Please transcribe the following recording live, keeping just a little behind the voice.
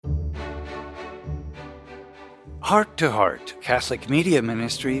Heart to Heart Catholic Media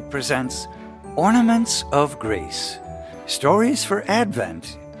Ministry presents Ornaments of Grace, Stories for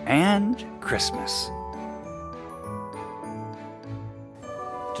Advent and Christmas.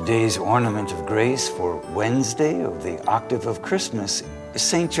 Today's Ornament of Grace for Wednesday of the Octave of Christmas is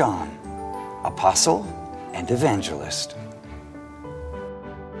St. John, Apostle and Evangelist.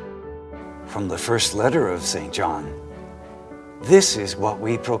 From the first letter of St. John, this is what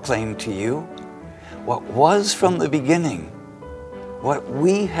we proclaim to you, what was from the beginning, what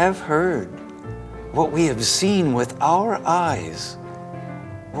we have heard, what we have seen with our eyes,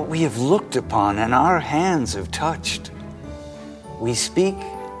 what we have looked upon and our hands have touched. We speak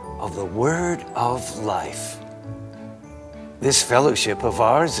of the word of life. This fellowship of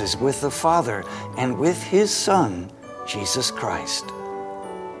ours is with the Father and with His Son, Jesus Christ.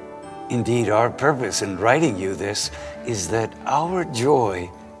 Indeed, our purpose in writing you this is that our joy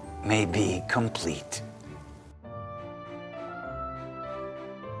may be complete.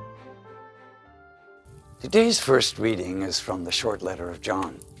 Today's first reading is from the short letter of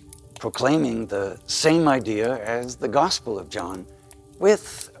John, proclaiming the same idea as the Gospel of John,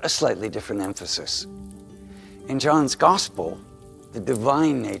 with a slightly different emphasis. In John's Gospel, the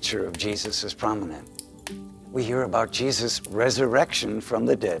divine nature of Jesus is prominent. We hear about Jesus' resurrection from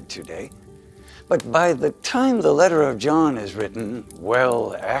the dead today, but by the time the letter of John is written,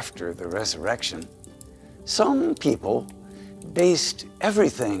 well after the resurrection, some people based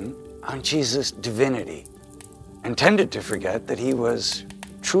everything on Jesus' divinity and tended to forget that He was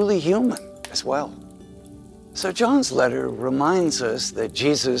truly human as well. So John's letter reminds us that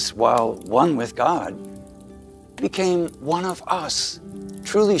Jesus, while one with God, became one of us,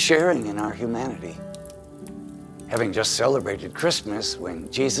 truly sharing in our humanity. Having just celebrated Christmas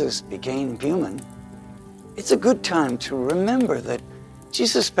when Jesus became human, it's a good time to remember that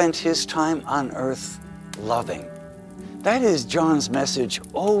Jesus spent His time on earth loving. That is John's message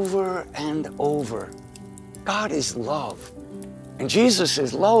over and over. God is love, and Jesus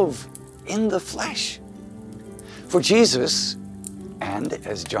is love in the flesh. For Jesus, and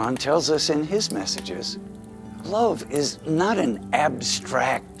as John tells us in his messages, love is not an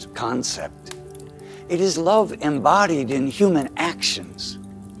abstract concept. It is love embodied in human actions.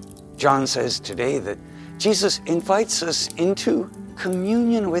 John says today that Jesus invites us into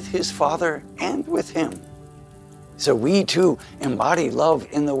communion with His Father and with Him. So we too embody love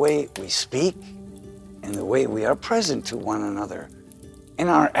in the way we speak, in the way we are present to one another, in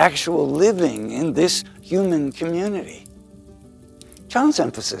our actual living in this human community. John's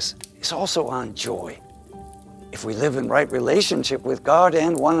emphasis is also on joy. If we live in right relationship with God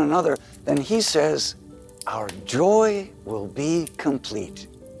and one another, then he says, our joy will be complete.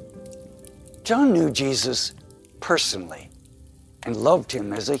 John knew Jesus personally and loved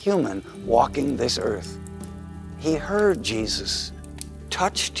Him as a human walking this earth. He heard Jesus,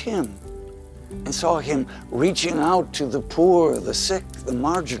 touched Him, and saw Him reaching out to the poor, the sick, the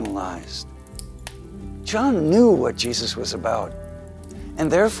marginalized. John knew what Jesus was about,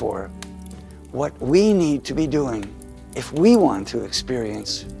 and therefore, what we need to be doing if we want to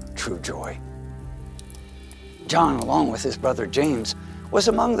experience true joy. John, along with his brother James, was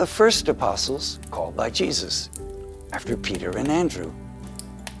among the first apostles called by Jesus, after Peter and Andrew.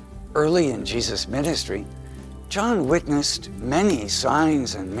 Early in Jesus' ministry, John witnessed many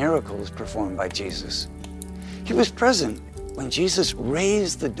signs and miracles performed by Jesus. He was present when Jesus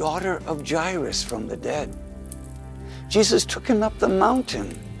raised the daughter of Jairus from the dead. Jesus took him up the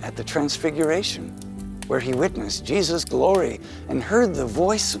mountain at the Transfiguration, where he witnessed Jesus' glory and heard the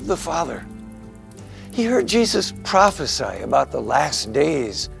voice of the Father. He heard Jesus prophesy about the last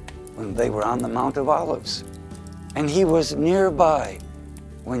days when they were on the Mount of Olives, and he was nearby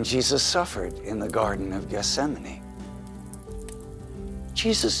when Jesus suffered in the Garden of Gethsemane.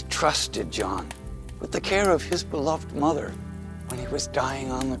 Jesus trusted John with the care of his beloved mother when he was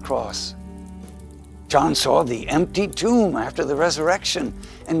dying on the cross. John saw the empty tomb after the resurrection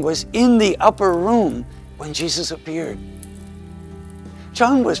and was in the upper room when Jesus appeared.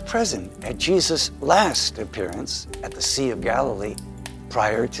 John was present at Jesus' last appearance at the Sea of Galilee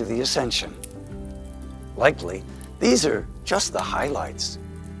prior to the Ascension. Likely, these are just the highlights.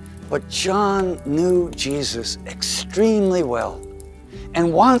 But John knew Jesus extremely well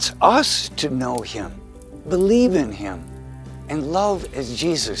and wants us to know Him, believe in Him, and love as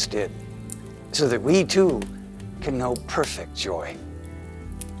Jesus did, so that we too can know perfect joy.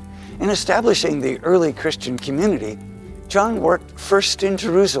 In establishing the early Christian community, John worked first in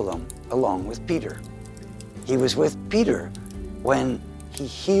Jerusalem along with Peter. He was with Peter when he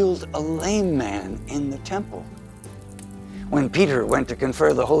healed a lame man in the temple. When Peter went to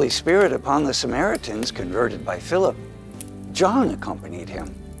confer the Holy Spirit upon the Samaritans converted by Philip, John accompanied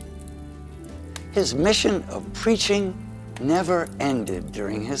him. His mission of preaching never ended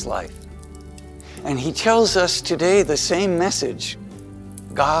during his life. And he tells us today the same message: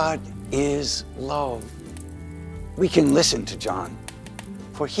 God is love. We can listen to John,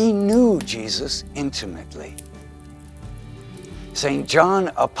 for he knew Jesus intimately. St.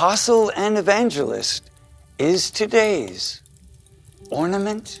 John, Apostle and Evangelist, is today's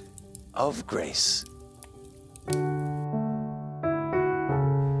Ornament of Grace.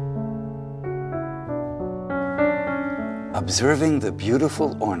 Observing the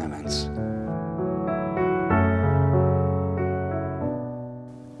beautiful ornaments.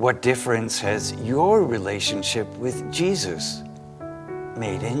 What difference has your relationship with Jesus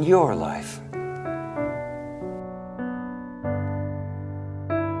made in your life?